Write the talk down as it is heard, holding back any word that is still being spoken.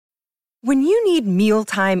When you need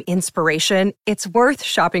mealtime inspiration, it's worth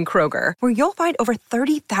shopping Kroger, where you'll find over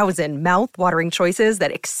 30,000 mouth-watering choices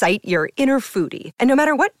that excite your inner foodie. And no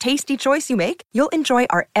matter what tasty choice you make, you'll enjoy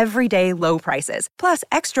our everyday low prices, plus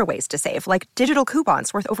extra ways to save, like digital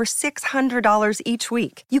coupons worth over $600 each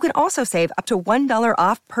week. You can also save up to $1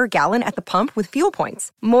 off per gallon at the pump with fuel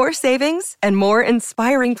points. More savings and more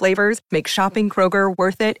inspiring flavors make shopping Kroger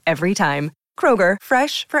worth it every time. Kroger,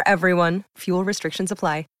 fresh for everyone. Fuel restrictions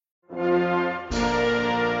apply.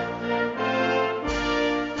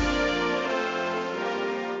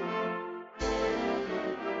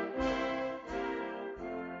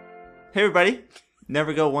 Hey everybody,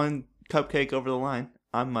 never go one cupcake over the line.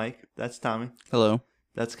 I'm Mike, that's Tommy. Hello.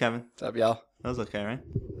 That's Kevin. What's up, y'all? That was okay, right?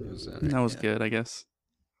 That was good, I guess.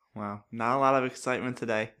 Wow, not a lot of excitement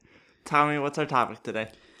today. Tommy, what's our topic today?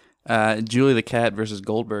 Julie the Cat versus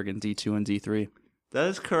Goldberg in D2 and D3. That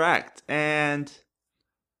is correct, and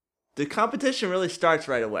the competition really starts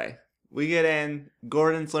right away. We get in,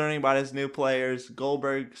 Gordon's learning about his new players,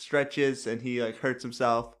 Goldberg stretches and he hurts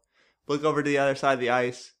himself. Look over to the other side of the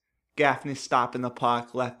ice. Gaffney's stopping the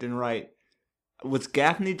puck left and right. Was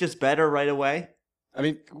Gaffney just better right away? I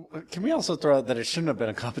mean, can we also throw out that it shouldn't have been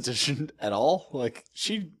a competition at all?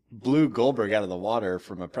 She blew Goldberg out of the water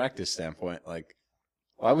from a practice standpoint.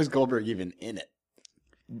 Why was Goldberg even in it?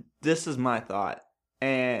 This is my thought.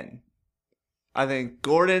 And I think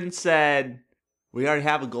Gordon said, we already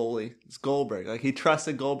have a goalie. It's Goldberg. He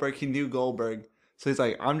trusted Goldberg. He knew Goldberg. So he's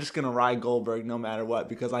like, I'm just going to ride Goldberg no matter what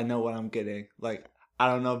because I know what I'm getting. I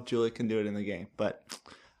don't know if Julie can do it in the game, but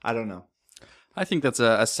I don't know. I think that's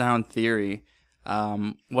a sound theory.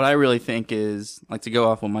 What I really think is, to go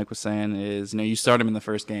off what Mike was saying, is, you start him in the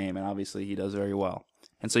first game, and obviously he does very well.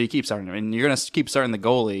 And so you keep starting him. And you're going to keep starting the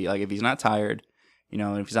goalie. If he's not tired,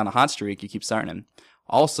 if he's on a hot streak, you keep starting him.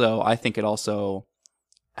 Also, I think it also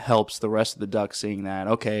helps the rest of the Ducks seeing that,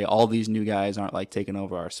 okay, all these new guys aren't taking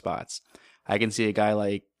over our spots. I can see a guy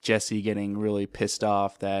like Jesse getting really pissed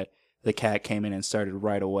off that the Cat came in and started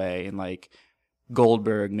right away, and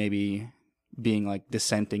Goldberg maybe being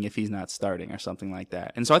dissenting if he's not starting or something like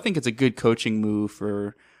that. And so I think it's a good coaching move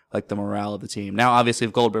for the morale of the team. Now, obviously,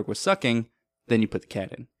 if Goldberg was sucking, then you put the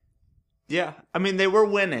Cat in. Yeah, I mean, they were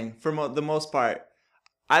winning for the most part.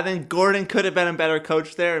 I think Gordon could have been a better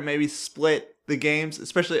coach there and maybe split the games,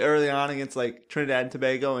 especially early on against Trinidad and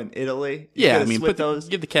Tobago and Italy. Yeah, I mean,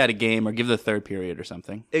 give the Cat a game or give the third period or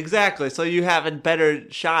something. Exactly. So you have a better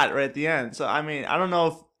shot right at the end. So, I mean, I don't know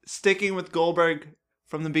if sticking with Goldberg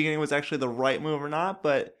from the beginning was actually the right move or not,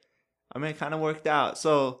 but, I mean, it kind of worked out.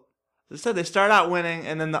 So, as I said, they start out winning,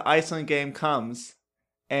 and then the Iceland game comes,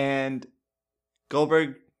 and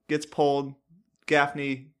Goldberg gets pulled,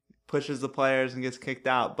 Gaffney pushes the players and gets kicked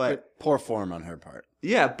out. But poor form on her part.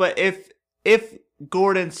 Yeah, but if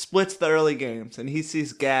Gordon splits the early games and he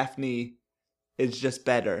sees Gaffney is just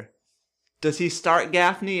better, does he start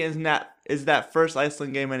Gaffney? Is that first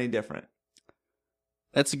Iceland game any different?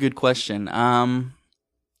 That's a good question.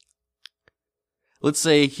 Let's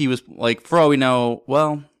say he was, for all we know,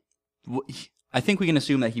 well, I think we can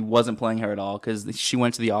assume that he wasn't playing her at all because she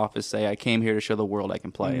went to the office say, I came here to show the world I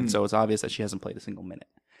can play. And so it's obvious that she hasn't played a single minute.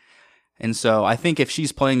 And so I think if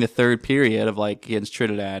she's playing the third period of against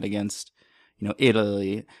Trinidad, against,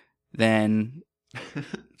 Italy, then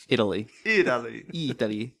Italy.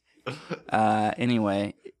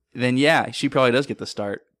 Anyway, then yeah, she probably does get the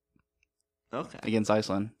start. Okay. Against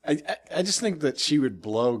Iceland. I just think that she would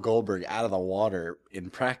blow Goldberg out of the water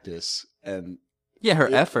in practice, and yeah,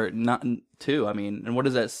 her effort not too. I mean, and what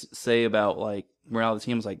does that say about morale of the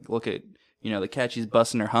team? Is look at the Cat, she's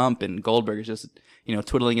busting her hump, and Goldberg is just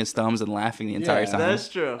twiddling his thumbs and laughing the entire time. That's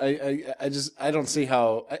true. I don't see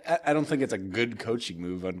how. I don't think it's a good coaching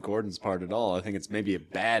move on Gordon's part at all. I think it's maybe a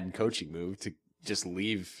bad coaching move to just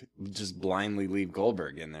blindly leave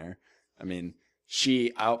Goldberg in there. I mean,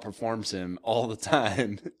 she outperforms him all the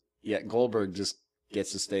time, yet Goldberg just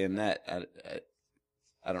gets to stay in net.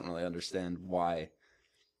 I don't really understand why.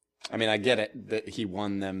 I mean, I get it that he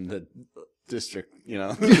won them the district,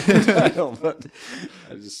 title, but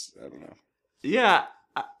I don't know. Yeah,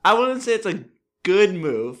 I wouldn't say it's a good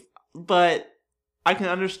move, but I can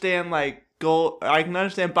understand I can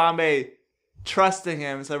understand Bombay trusting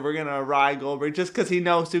him, so we're gonna ride Goldberg just because he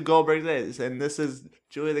knows who Goldberg is, and this is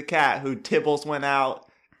Julie the Cat, who Tibbles went out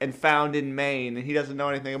and found in Maine, and he doesn't know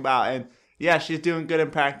anything about. And yeah, she's doing good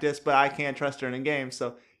in practice, but I can't trust her in a game,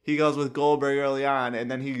 so he goes with Goldberg early on,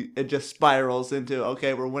 and then it just spirals into,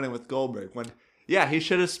 okay, we're winning with Goldberg. When he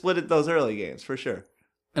should have split it those early games for sure.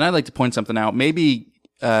 And I'd like to point something out. Maybe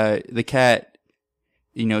the Cat,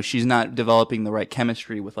 she's not developing the right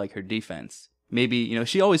chemistry with her defense. maybe, you know,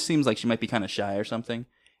 she always seems like she might be kind of shy or something.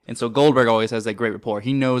 And so Goldberg always has that great rapport.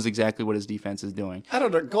 He knows exactly what his defense is doing. I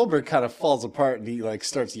don't know. Goldberg kind of falls apart and he like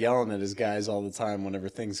starts yelling at his guys all the time whenever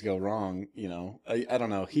things go wrong. You know, I don't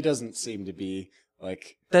know. He doesn't seem to be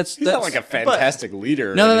like he's not like a fantastic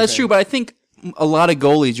leader. No, that's true. But I think a lot of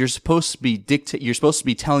goalies, you're supposed to be you're supposed to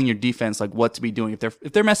be telling your defense like what to be doing. If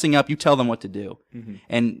they're messing up, you tell them what to do. Mm-hmm.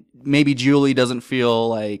 And maybe Julie doesn't feel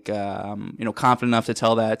like confident enough to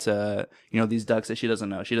tell that to these Ducks that she doesn't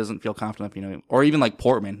know. She doesn't feel confident enough, or even like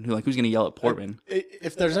Portman, who's going to yell at Portman?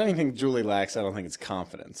 If there's anything Julie lacks, I don't think it's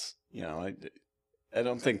confidence. I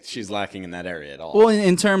don't think she's lacking in that area at all. Well,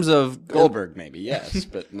 in terms of Goldberg, maybe yes,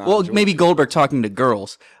 but not. Well, Julie. maybe Goldberg talking to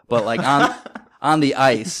girls, but like on the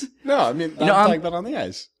ice. No, I mean, I'm talking about on the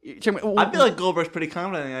ice. I feel like Goldberg's pretty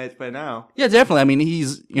confident on the ice by now. Yeah, definitely. I mean,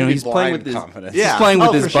 he's playing with his confidence. He's playing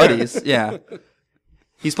with his buddies. Sure. Yeah,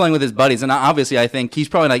 he's playing with his buddies, and obviously, I think he's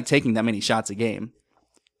probably like taking that many shots a game.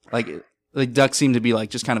 Like Ducks seem to be like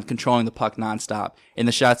just kind of controlling the puck nonstop, and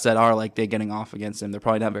the shots that are like they're getting off against him, they're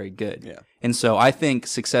probably not very good. Yeah, and so I think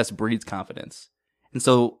success breeds confidence, and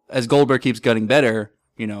so as Goldberg keeps getting better,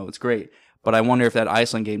 it's great. But I wonder if that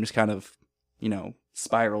Iceland game just kind of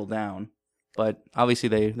spiral down, but obviously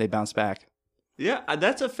they bounce back. Yeah,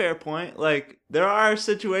 that's a fair point. Like, there are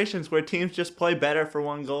situations where teams just play better for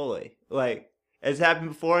one goalie. Like, it's happened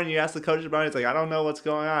before, and you ask the coach about it, it's like, I don't know what's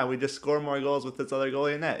going on. We just score more goals with this other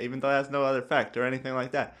goalie in net, even though it has no other effect or anything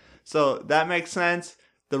like that. So that makes sense.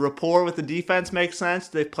 The rapport with the defense makes sense.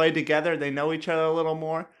 They play together. They know each other a little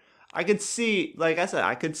more. I could see, like I said,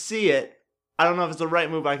 I could see it. I don't know if it's the right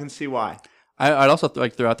move. I can see why. I'd also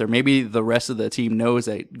like throw out there, maybe the rest of the team knows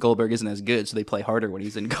that Goldberg isn't as good, so they play harder when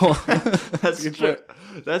he's in goal. That's true.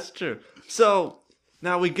 That's true. So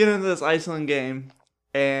now we get into this Iceland game,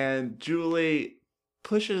 and Julie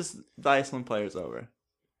pushes the Iceland players over.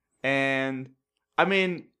 And, I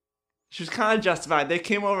mean, she was kind of justified. They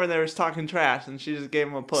came over and they were talking trash, and she just gave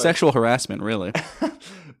them a push. Sexual harassment, really.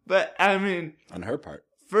 But, I mean... on her part.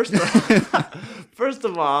 First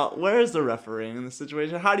of all, where is the refereeing in this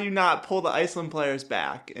situation? How do you not pull the Iceland players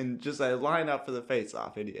back and just line up for the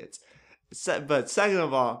face-off, idiots? But second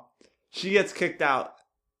of all, she gets kicked out.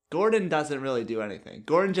 Gordon doesn't really do anything.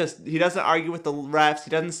 He doesn't argue with the refs. He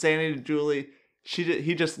doesn't say anything to Julie.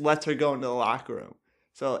 He just lets her go into the locker room.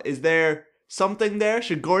 So is there something there?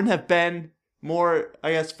 Should Gordon have been more,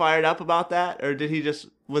 I guess, fired up about that? Or did he just...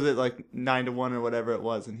 was it like 9-1 or whatever it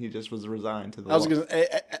was, and he just was resigned to the? I was gonna,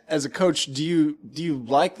 as a coach, do you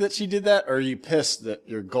like that she did that, or are you pissed that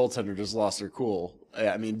your goaltender just lost her cool?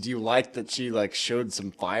 I mean, do you like that she like showed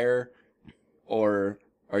some fire, or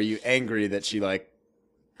are you angry that she like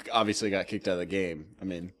obviously got kicked out of the game? I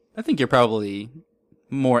mean, I think you're probably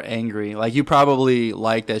more angry. Like you probably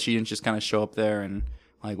like that she didn't just kind of show up there and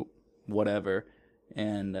like whatever,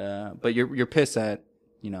 and but you're pissed that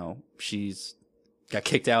she's got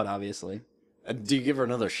kicked out, obviously. Do you give her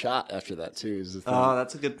another shot after that, too? Is the thing. Oh,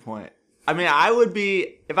 that's a good point. I mean, I would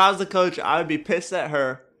be, if I was the coach, I would be pissed at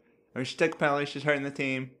her. I mean, she took a penalty. She's hurting the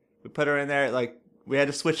team. We put her in there. Like, we had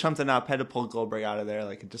to switch something up. Had to pull Goldberg out of there.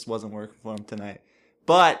 Like, it just wasn't working for him tonight.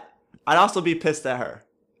 But I'd also be pissed at her.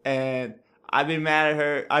 And I'd be mad at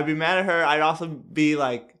her. I'd also be,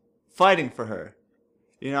 like, fighting for her.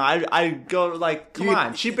 I'd go like, come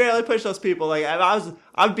on, she barely pushed those people. Like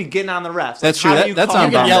I'd be getting on the refs. That's true. That's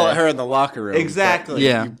on you can yell at her in the locker room. Exactly.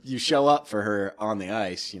 Yeah. You show up for her on the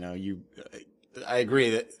ice. I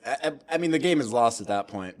agree that. I mean, the game is lost at that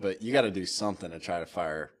point, but you got to do something to try to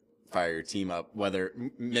fire your team up. Whether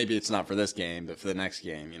maybe it's not for this game, but for the next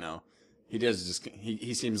game. He does just.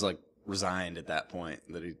 He seems like resigned at that point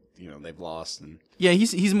that they've lost. And yeah,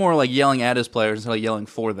 he's more like yelling at his players instead of yelling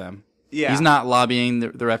for them. Yeah. He's not lobbying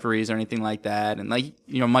the referees or anything like that. And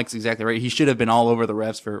Mike's exactly right. He should have been all over the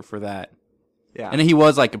refs for that. Yeah. And he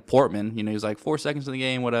was like a Portman. He was like 4 seconds in the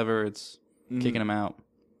game, whatever. It's kicking him out.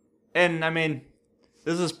 And I mean,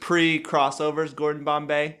 this is pre-crossovers, Gordon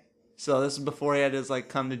Bombay. So this is before he had his like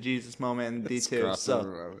come to Jesus moment in D2.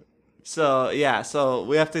 So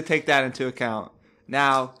we have to take that into account.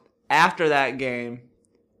 Now, after that game,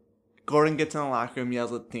 Gordon gets in the locker room,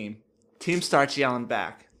 yells at the team. Team starts yelling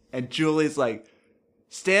back. And Julie's like,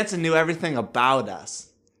 Stanton knew everything about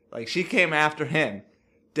us. Like, she came after him.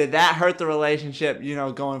 Did that hurt the relationship,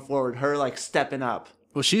 going forward? Her, like, stepping up?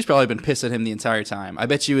 Well, she's probably been pissed at him the entire time. I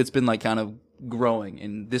bet you it's been, like, kind of growing.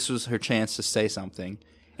 And this was her chance to say something.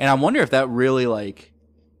 And I wonder if that really, like,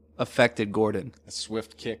 affected Gordon. A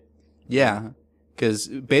swift kick. Yeah. Because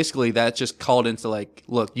basically that just called into, like,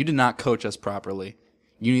 look, you did not coach us properly.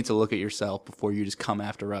 You need to look at yourself before you just come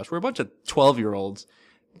after us. We're a bunch of 12-year-olds.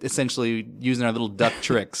 Essentially using our little duck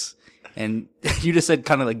tricks. And you just said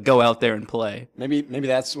kind of like go out there and play. Maybe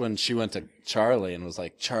that's when she went to Charlie and was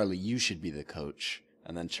like, Charlie, you should be the coach.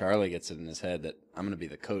 And then Charlie gets it in his head that I'm going to be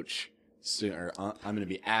the coach soon, or I'm going to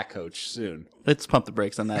be a coach soon. Let's pump the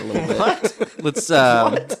brakes on that a little bit. What? Let's.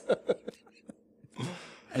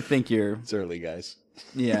 I think you're. It's early, guys.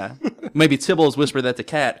 Yeah. Maybe Tibbles whispered that to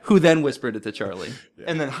Kat, who then whispered it to Charlie.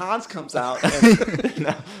 And then Hans comes out. And,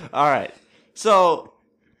 no. All right. So,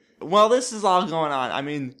 while this is all going on, I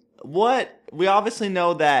mean, we obviously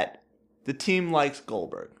know that the team likes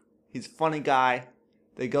Goldberg. He's a funny guy.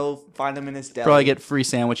 They go find him in his deli. Probably get free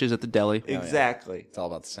sandwiches at the deli. Exactly. It's all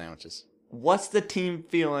about the sandwiches. What's the team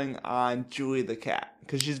feeling on Julie the cat?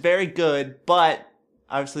 Because she's very good, but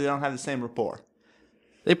obviously they don't have the same rapport.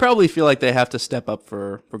 They probably feel like they have to step up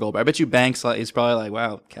for Goldberg. I bet you Banks is probably like,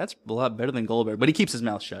 wow, Cat's a lot better than Goldberg. But he keeps his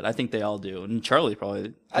mouth shut. I think they all do. And Charlie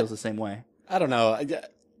probably feels the same way. I don't know.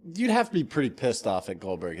 You'd have to be pretty pissed off at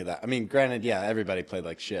Goldberg at that. I mean, granted, yeah, everybody played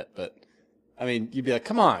like shit. But, I mean, you'd be like,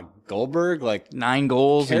 come on, Goldberg. Like 9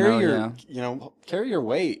 goals. Carry carry your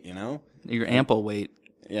weight, Your ample weight.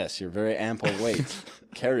 Yes, your very ample weight.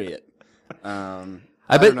 Carry it. I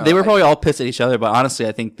bet they were probably all pissed at each other. But honestly,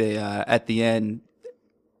 I think they at the end,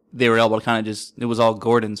 they were able to kind of it was all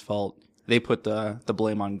Gordon's fault. They put the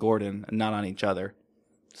blame on Gordon and not on each other.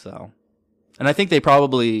 So, and I think they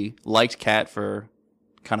probably liked Kat for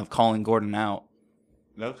kind of calling Gordon out.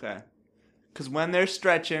 Okay. Because when they're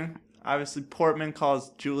stretching, obviously Portman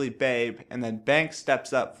calls Julie babe, and then Banks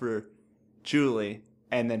steps up for Julie,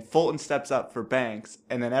 and then Fulton steps up for Banks,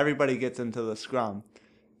 and then everybody gets into the scrum.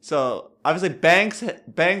 So, obviously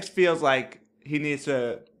Banks feels like he needs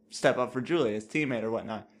to step up for Julie, his teammate or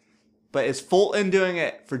whatnot. But is Fulton doing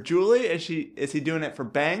it for Julie? Is he doing it for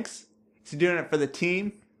Banks? Is he doing it for the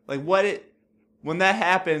team? Like when that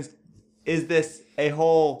happens, is this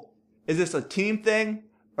a team thing,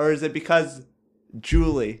 or is it because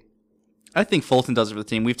Julie? I think Fulton does it for the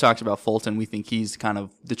team. We've talked about Fulton. We think he's kind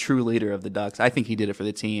of the true leader of the Ducks. I think he did it for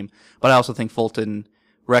the team, but I also think Fulton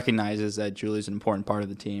recognizes that Julie's an important part of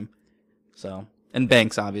the team. So, and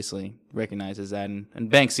Banks obviously recognizes that, and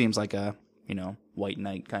Banks seems like a white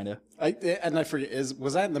knight kind of. I forget,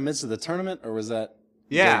 was that in the midst of the tournament, or was that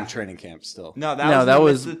during training camp still? No, that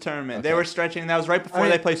was the tournament. Okay. They were stretching. That was right before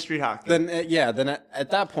they played street hockey. Then at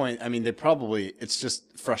that point, I mean, it's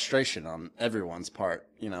just frustration on everyone's part.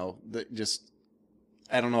 I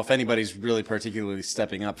don't know if anybody's really particularly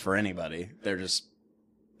stepping up for anybody. They're just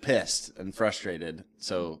pissed and frustrated.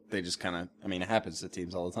 So they just kind of, it happens to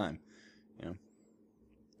teams all the time.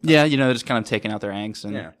 Yeah, they're just kind of taking out their angst,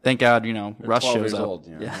 and thank God, Russ shows up. Old,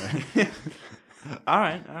 Yeah. All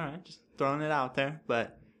right, just throwing it out there.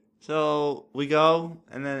 But so we go,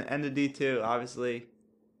 and then end of D2. Obviously,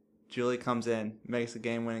 Julie comes in, makes a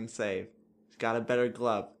game-winning save. She's got a better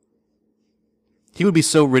glove. He would be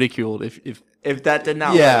so ridiculed if that did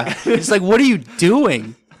not. Yeah, work. It's like, what are you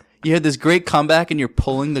doing? You had this great comeback, and you're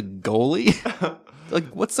pulling the goalie. Like,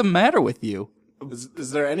 what's the matter with you? Is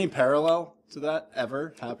there any parallel to that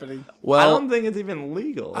ever happening? Well, I don't think it's even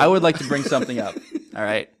legal. I would like to bring something up. All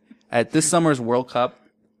right. At this summer's World Cup,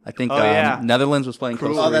 I think Netherlands was playing Costa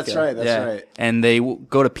Rica. Oh, that's right. That's right. And they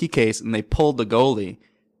go to PKs, and they pulled the goalie.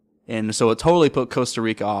 And so it totally put Costa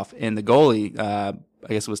Rica off. And the goalie, I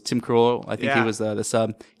guess it was Tim Krul, I think he was the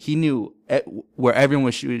sub. He knew where everyone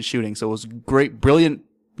was shooting. So it was great, brilliant,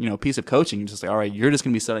 piece of coaching. You're just like, all right, you're just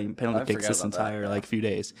going to be setting penalty kicks this entire few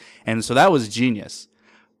days. And so that was genius.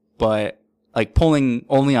 But like pulling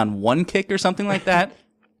only on one kick or something like that,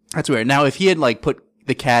 that's weird. Now, if he had put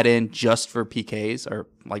the cat in just for PKs or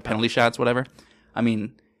penalty shots, whatever,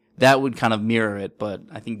 that would kind of mirror it. But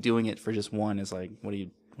I think doing it for just one is like, what are you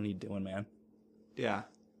doing, man? Yeah.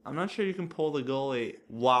 I'm not sure you can pull the goalie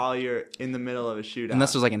while you're in the middle of a shootout.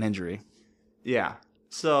 Unless there's an injury. Yeah.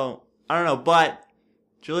 So, I don't know, but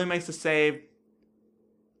Julie makes a save.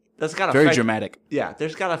 That's got to very dramatic. Yeah,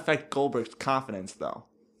 there's got to affect Goldberg's confidence, though.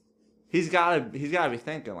 He's got to be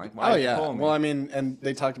thinking, why did you pull me? Well, and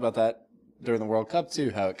they talked about that during the World Cup,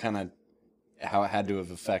 too, how it had to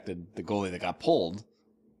have affected the goalie that got pulled.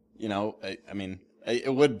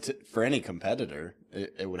 It would, for any competitor,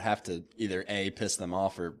 it would have to either A, piss them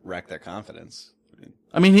off or wreck their confidence.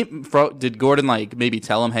 Did Gordon, maybe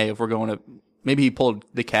tell him, hey, if we're going to, maybe he pulled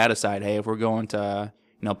the cat aside, hey, if we're going to,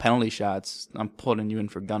 penalty shots, I'm putting you in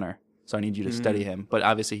for Gunner. So I need you to study him. But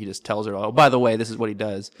obviously he just tells her, oh, by the way, this is what he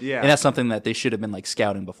does. Yeah. And that's something that they should have been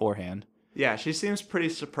scouting beforehand. Yeah, she seems pretty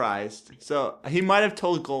surprised. So he might have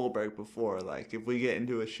told Goldberg before, if we get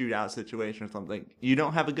into a shootout situation or something, you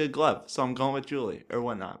don't have a good glove, so I'm going with Julie or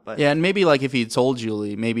whatnot. But yeah, and maybe if he told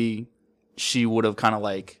Julie, maybe she would have kind of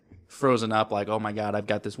frozen up, like, oh my God, I've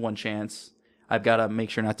got this one chance. I've got to make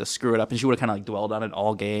sure not to screw it up. And she would have kind of like dwelled on it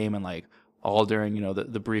all game and like all during,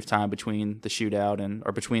 the brief time between the shootout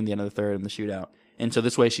or between the end of the third and the shootout. And so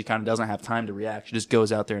this way she kind of doesn't have time to react. She just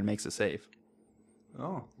goes out there and makes a save.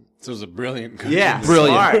 Oh. So it was a brilliant. Yeah,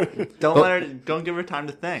 brilliant. Smart. Don't give her time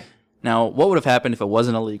to think. Now, what would have happened if it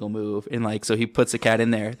wasn't a legal move? And like, so he puts the cat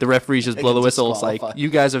in there. The referees just blow the whistle. It's like, you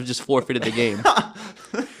guys have just forfeited the game.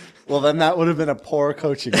 Well, then that would have been a poor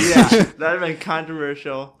coaching. Yeah, that would have been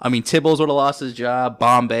controversial. I mean, Tibbles would have lost his job.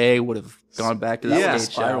 Bombay would have gone back to the Yeah.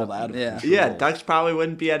 state Spiraled job. out of Yeah. control. Yeah, Ducks probably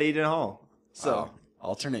wouldn't be at Eden Hall. So,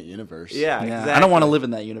 alternate universe. yeah, Yeah. exactly. I don't want to live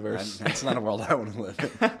in that universe. That's not a world I want to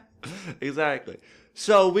live in. Exactly.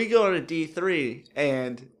 So we go to D3,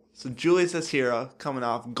 and so Julie's this hero coming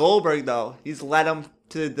off. Goldberg, though, he's led him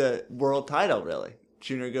to the world title, really.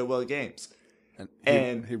 Junior Goodwill Games.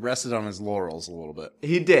 And he rested on his laurels a little bit.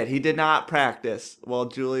 He did. He did not practice. Well,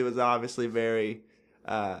 Julie was obviously very,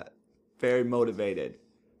 very motivated.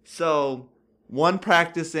 So, one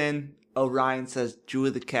practice in, Orion says, Julie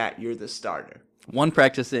the Cat, you're the starter. One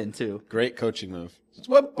practice in, too. Great coaching move. It's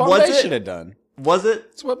what Bombay it? should have done. Was it?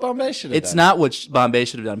 It's what Bombay should have done. It's not what Bombay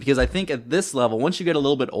should have done, because I think at this level, once you get a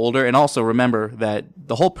little bit older, and also remember that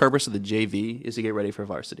the whole purpose of the JV is to get ready for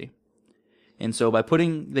varsity. And so by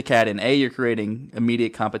putting the cat in, A, you're creating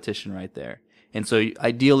immediate competition right there. And so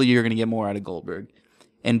ideally, you're going to get more out of Goldberg.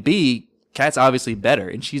 And B, Kat's obviously better,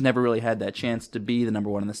 and she's never really had that chance to be the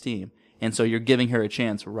number one on this team. And so you're giving her a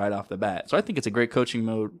chance right off the bat. So I think it's a great coaching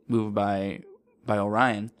move by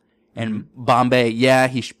Orion. And Bombay, yeah,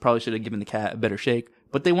 he probably should have given the cat a better shake,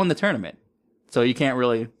 but they won the tournament. So you can't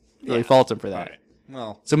really fault him for that. Right.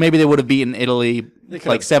 Well, So maybe they would have beaten Italy could've.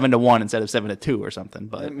 like 7-1 instead of 7-2 or something.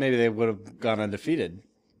 But maybe they would have gone undefeated.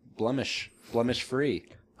 Blemish free.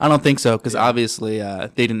 I don't think so, because obviously they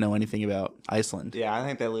didn't know anything about Iceland. Yeah, I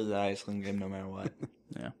think they lose the Iceland game no matter what.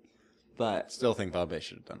 Yeah. But Still think Bombay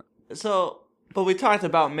should have done it. so, but we talked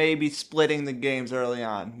about maybe splitting the games early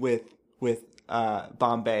on with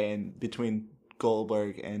Bombay and between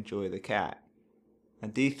Goldberg and Julie the Cat.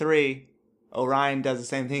 And D3, Orion does the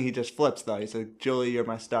same thing. He just flips though. He says, "Julie, you're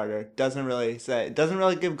my starter." Doesn't really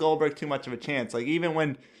give Goldberg too much of a chance. Like even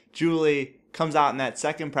when Julie comes out in that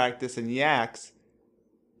second practice and yaks,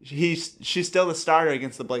 she's still the starter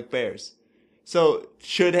against the Blake Bears. So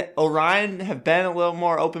should Orion have been a little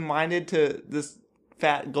more open-minded to this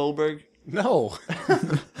fat Goldberg? No,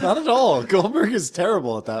 not at all. Goldberg is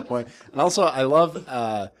terrible at that point. And also, I love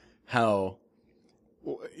how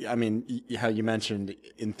you mentioned,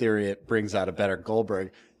 in theory, it brings out a better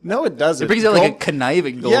Goldberg. No, it doesn't. It brings out like a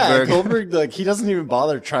conniving Goldberg. Yeah, Goldberg, like, he doesn't even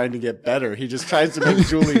bother trying to get better. He just tries to make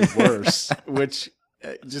Julie worse, which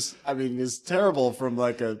is terrible from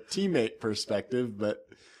like a teammate perspective, but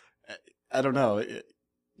I don't know.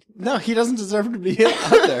 No, he doesn't deserve to be out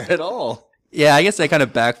there at all. Yeah, I guess that kind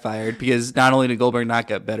of backfired because not only did Goldberg not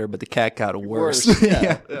get better, but the cat got worse.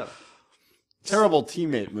 Yeah. Yeah. Terrible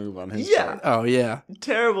teammate move on his Yeah. part. Oh, yeah.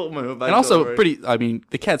 Terrible move by And also Goldberg.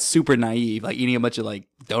 the cat's super naive, like eating a bunch of like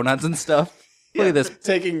donuts and stuff. Look at this.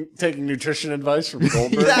 Taking nutrition advice from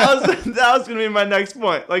Goldberg. that was gonna be my next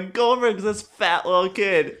point. Like Goldberg's this fat little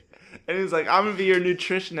kid, and he's like, "I'm gonna be your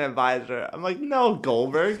nutrition advisor." I'm like, "No,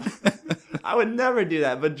 Goldberg, I would never do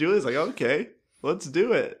that." But Julie's like, "Okay, let's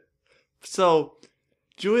do it." So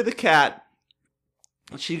Julie the Cat,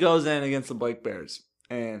 she goes in against the Blake Bears,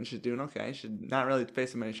 and she's doing okay. She's not really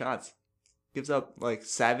facing many shots. Gives up like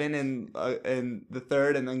 7 in the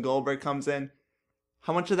third, and then Goldberg comes in.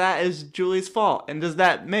 How much of that is Julie's fault? And does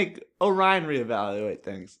that make Orion reevaluate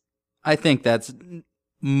things? I think that's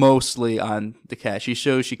mostly on the cat. She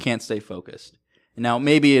shows she can't stay focused. Now,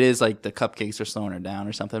 maybe it is like the cupcakes are slowing her down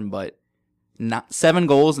or something, but not 7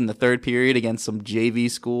 goals in the third period against some JV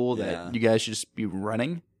school that you guys should just be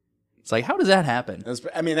running. It's like, how does that happen?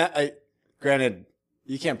 Granted,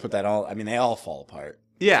 you can't put that all. I mean, they all fall apart.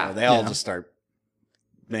 Yeah. They all just start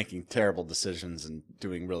making terrible decisions and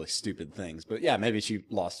doing really stupid things. But yeah, maybe she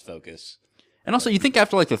lost focus. And also, you think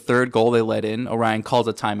after like the third goal they let in, Orion calls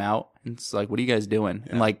a timeout. And it's like, what are you guys doing?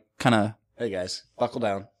 And like, kind of, Hey guys, buckle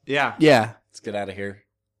down. Yeah. Let's get out of here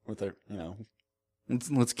with our,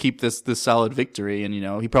 let's keep this solid victory. And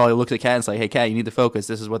he probably looked at Kat and it's like, hey Kat, you need to focus.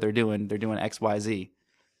 This is what they're doing. They're doing X, Y, Z.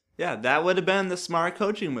 Yeah, that would have been the smart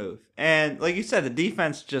coaching move. And like you said, the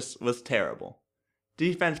defense just was terrible.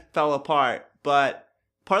 Defense fell apart, but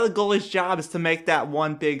part of the goalie's job is to make that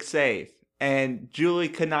one big save. And Julie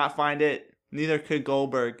could not find it. Neither could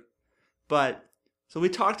Goldberg. But, so we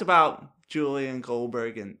talked about Julie and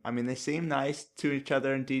Goldberg, and I mean, they seem nice to each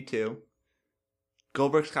other in D2.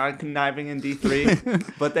 Goldberg's kind of conniving in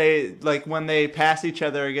D3, but they like when they pass each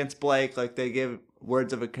other against Blake, like they give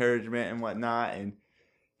words of encouragement and whatnot, and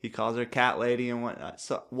he calls her cat lady and whatnot.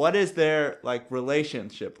 So, what is their like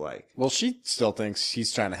relationship like? Well, she still thinks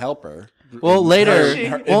he's trying to help her. Well, later, in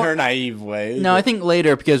her naive way. No, I think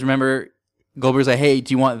later because remember, Goldberg's like, "Hey,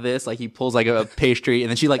 do you want this?" Like he pulls like a pastry, and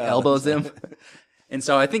then she like elbows him, and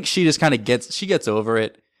so I think she just kind of gets over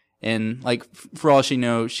it, and like for all she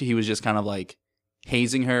knows, he was just kind of like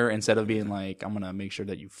hazing her instead of being like, "I'm gonna make sure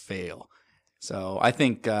that you fail." So I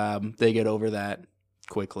think they get over that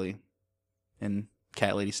quickly, and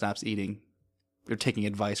Cat Lady stops eating. They're taking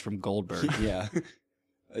advice from Goldberg. Yeah.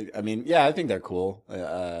 I mean, yeah, I think they're cool.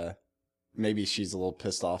 Maybe she's a little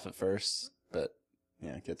pissed off at first, but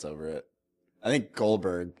yeah, gets over it. I think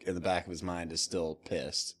Goldberg, in the back of his mind, is still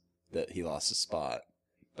pissed that he lost his spot.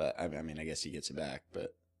 But I mean, I guess he gets it back.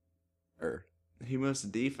 But he moves to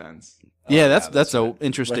defense. Yeah, that's an right.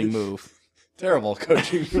 interesting move. Terrible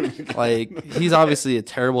coaching move. Like he's obviously a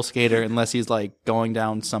terrible skater unless he's like going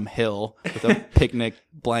down some hill with a picnic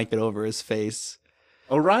blanket over his face.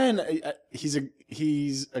 Orion,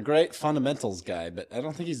 he's a great fundamentals guy, but I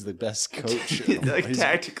don't think he's the best coach. Like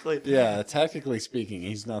tactically. Yeah, tactically speaking,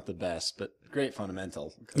 he's not the best, but great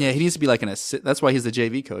fundamental coach. Yeah, he needs to be like that's why he's the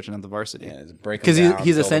JV coach and not the varsity. Yeah, because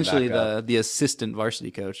he's essentially the assistant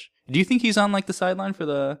varsity coach. Do you think he's on like the sideline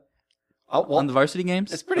for on the varsity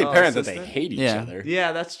games? It's pretty apparent that they hate each other.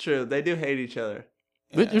 Yeah, that's true. They do hate each other.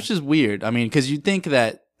 Yeah. Which is weird. I mean, because you'd think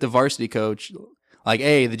that the varsity coach, like,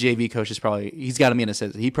 the JV coach he's got to be an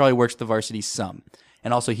assistant. He probably works the varsity some.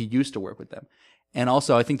 And also, he used to work with them. And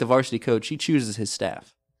also, I think the varsity coach, he chooses his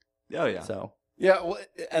staff. Oh, yeah. So. Yeah, well,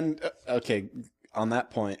 and, okay, on that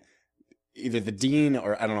point, either the dean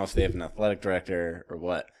or I don't know if they have an athletic director or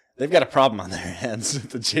what, they've got a problem on their hands.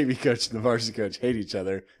 The JV coach and the varsity coach hate each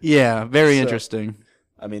other. Yeah, very interesting.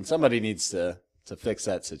 I mean, somebody needs to fix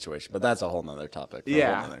that situation, but that's a whole nother topic.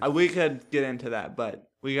 Yeah, we could get into that, but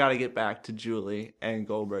we got to get back to Julie and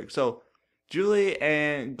Goldberg. So, Julie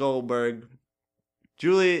and Goldberg,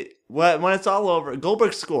 when it's all over,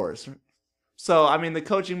 Goldberg scores. So, I mean, the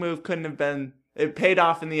coaching move couldn't have been, it paid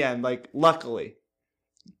off in the end, like, luckily.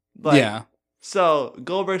 Yeah. So,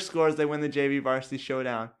 Goldberg scores, they win the JV varsity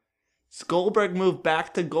showdown. Does Goldberg move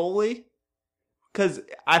back to goalie? Because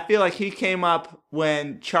I feel like he came up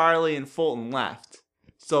when Charlie and Fulton left.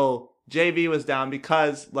 So JV was down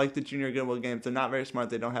because, like the Junior Guildwood games, they're not very smart.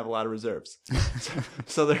 They don't have a lot of reserves.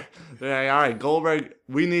 So they're like, all right, Goldberg,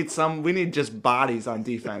 we need just bodies on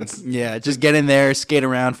defense. Yeah, just get in there, skate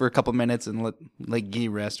around for a couple minutes, and let Guy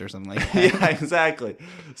rest or something like that. Yeah, exactly.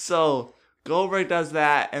 So Goldberg does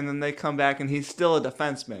that, and then they come back, and he's still a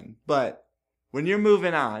defenseman. But when you're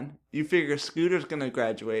moving on, you figure Scooter's going to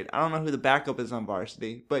graduate. I don't know who the backup is on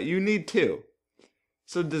varsity, but you need two.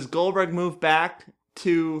 So does Goldberg move back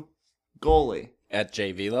to goalie? At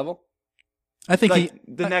JV level? I think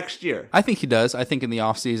next year. I think he does. I think in the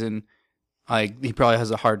offseason, he probably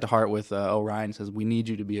has a heart-to-heart with Orion and says, we need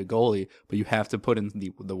you to be a goalie, but you have to put in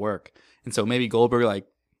the work. And so maybe Goldberg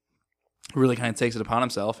really kind of takes it upon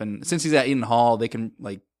himself. And since he's at Eden Hall, they can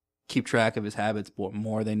keep track of his habits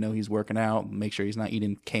more. They know he's working out, make sure he's not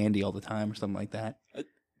eating candy all the time or something like that.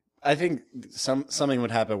 I think something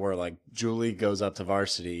would happen where Julie goes up to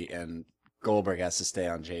varsity and Goldberg has to stay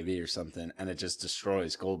on JV or something, and it just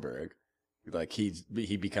destroys Goldberg.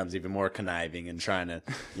 He becomes even more conniving and trying to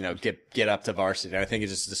get up to varsity. And I think it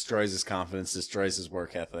just destroys his confidence, destroys his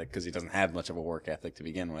work ethic because he doesn't have much of a work ethic to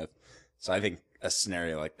begin with. So I think a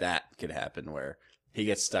scenario like that could happen where he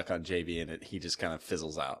gets stuck on JV and he just kind of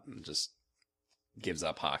fizzles out and just gives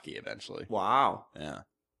up hockey eventually. Wow. Yeah.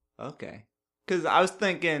 Okay. Because I was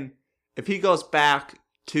thinking if he goes back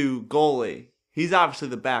to goalie, he's obviously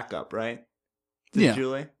the backup, right? Yeah.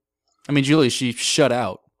 Julie? I mean, Julie, she shut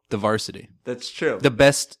out the varsity. That's true. The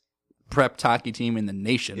best prep hockey team in the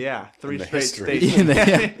nation. Yeah. 3 straight history.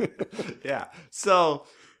 states. Yeah. So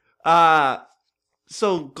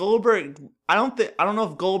Goldberg, I don't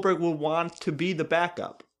know if Goldberg would want to be the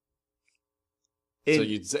backup. So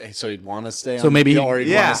you'd want to stay on, so maybe or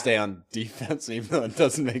you'd want to stay on defense, even though it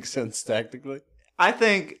doesn't make sense tactically. I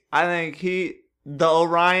think the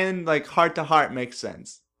Orion heart to heart makes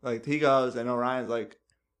sense. He goes and Orion's like,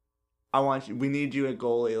 we need you at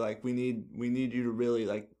goalie. We need you to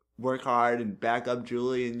really work hard and back up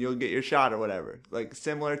Julie, and you'll get your shot or whatever.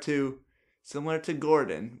 Similar to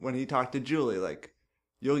Gordon when he talked to Julie,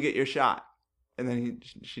 you'll get your shot. And then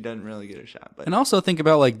she doesn't really get her shot. But. And also think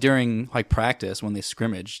about during practice when they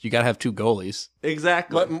scrimmage, you got to have two goalies.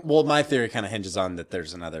 Exactly. Well, my theory kind of hinges on that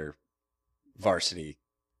there's another varsity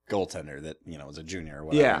goaltender that is a junior or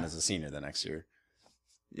whatever and is a senior the next year.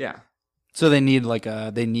 Yeah. So they need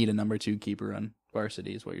a number 2 keeper on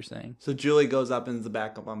varsity, is what you're saying. So Julie goes up and is the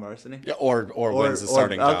backup on varsity? Yeah, or wins the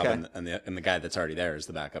starting job, okay. and the guy that's already there is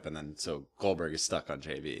the backup, and then so Goldberg is stuck on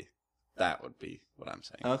JV. That would be what I'm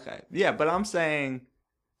saying. Okay. Yeah, but I'm saying,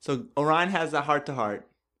 so Orion has that heart-to-heart,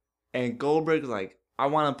 and Goldberg's like, I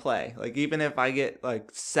want to play. Like, even if I get, like,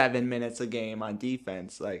 7 minutes a game on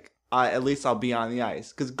defense, like, at least I'll be on the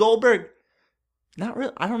ice. Because Goldberg, not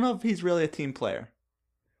really, I don't know if he's really a team player.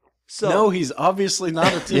 So, No, he's obviously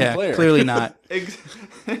not a team player. Clearly not.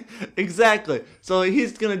 Exactly. So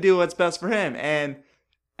he's going to do what's best for him. And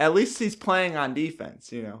at least he's playing on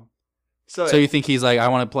defense, you know. So you think he's like, I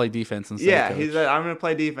want to play defense instead of coach. He's like, I'm going to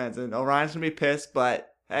play defense. And Orion's going to be pissed,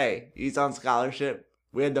 but hey, he's on scholarship.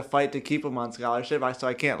 We had to fight to keep him on scholarship, so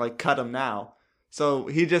I can't, like, cut him now. So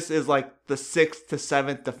he just is, like, the 6th to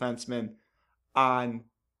 7th defenseman on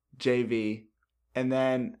JV. And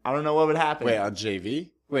then I don't know what would happen. Wait, on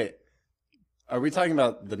JV? Wait, are we talking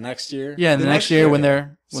about the next year? Yeah, the next year when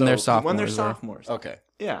they're sophomores. When they're sophomores. Okay.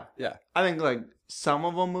 Yeah. Yeah. I think, like, some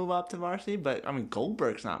of them move up to varsity, but, I mean,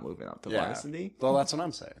 Goldberg's not moving up to varsity. Well, that's what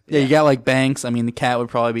I'm saying. Yeah, you got, like, Banks. I mean, the Cat would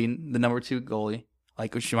probably be the number 2 goalie.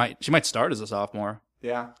 Like, she might start as a sophomore.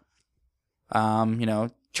 Yeah. You know,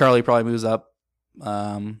 Charlie probably moves up.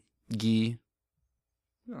 Guy.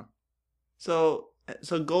 Yeah. So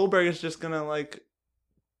Goldberg is just gonna, like,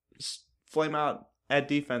 flame out at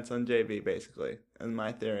defense on JV, basically, in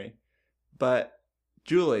my theory. But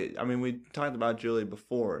Julie, I mean, we talked about Julie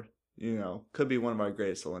before. You know, could be one of our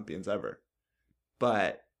greatest Olympians ever.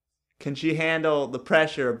 But can she handle the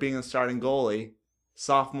pressure of being a starting goalie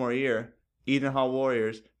sophomore year, Eden Hall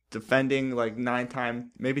Warriors, defending like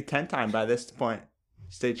 9-time, maybe 10-time by this point,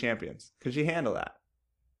 state champions? Could she handle that?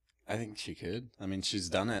 I think she could. I mean, she's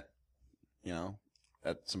done it, you know,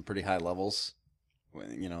 at some pretty high levels,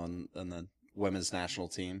 you know, in the women's national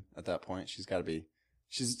team at that point. She's got to be,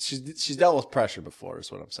 she's dealt with pressure before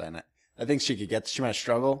is what I'm saying. I think she might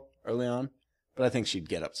struggle early on, but I think she'd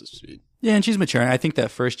get up to speed. Yeah, and she's maturing. I think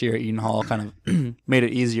that first year at Eden Hall kind of made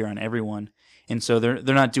it easier on everyone. And so they're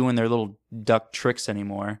not doing their little duck tricks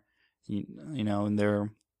anymore, you know, and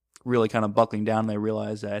they're really kind of buckling down. They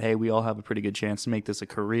realize that, hey, we all have a pretty good chance to make this a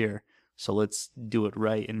career, so let's do it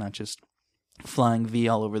right and not just flying V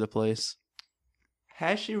all over the place.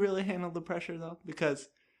 Has she really handled the pressure, though? Because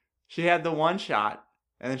she had the one shot,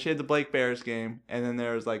 and then she had the Blake Bears game, and then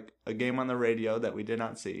there was like a game on the radio that we did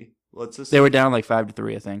not see. They were down like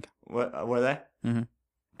 5-3, I think. What, were they? Mm-hmm.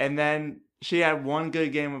 And then she had one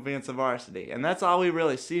good game against the varsity, and that's all we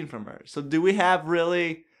really seen from her. So do we have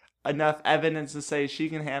really enough evidence to say she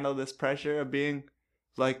can handle this pressure of being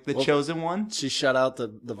like the chosen one? She shut out the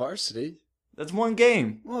varsity. That's one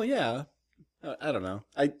game. Well, yeah. I don't know.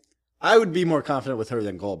 I would be more confident with her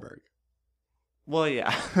than Goldberg. Well,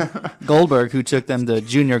 yeah. Goldberg, who took them to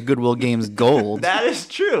Junior Goodwill Games gold. That is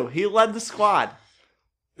true. He led the squad.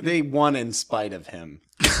 They won in spite of him.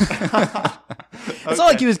 It's not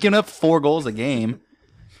like he was giving up 4 goals a game.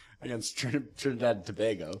 Against Trinidad and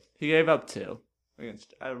Tobago. He gave up 2.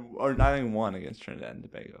 Against, or I think 1 against Trinidad and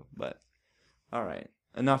Tobago. But, all right.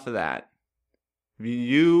 Enough of that. If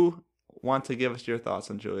you want to give us your thoughts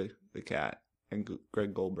on Julie the Cat and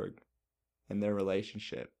Greg Goldberg and their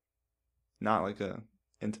relationship, not like a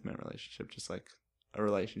intimate relationship, just like a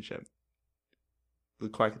relationship,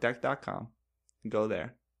 thequackadeck.com. Go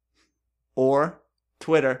there. Or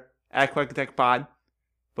Twitter, @QuackadeckPod.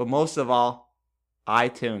 But most of all,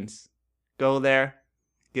 iTunes. Go there,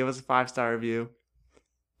 give us a 5-star review,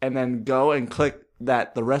 and then go and click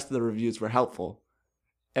that the rest of the reviews were helpful.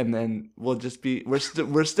 And then we'll just be,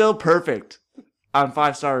 we're still perfect on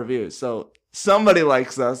 5-star reviews. So somebody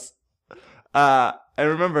likes us. And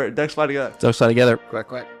remember, ducks fly together. Ducks fly together. Quack,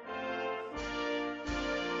 quack.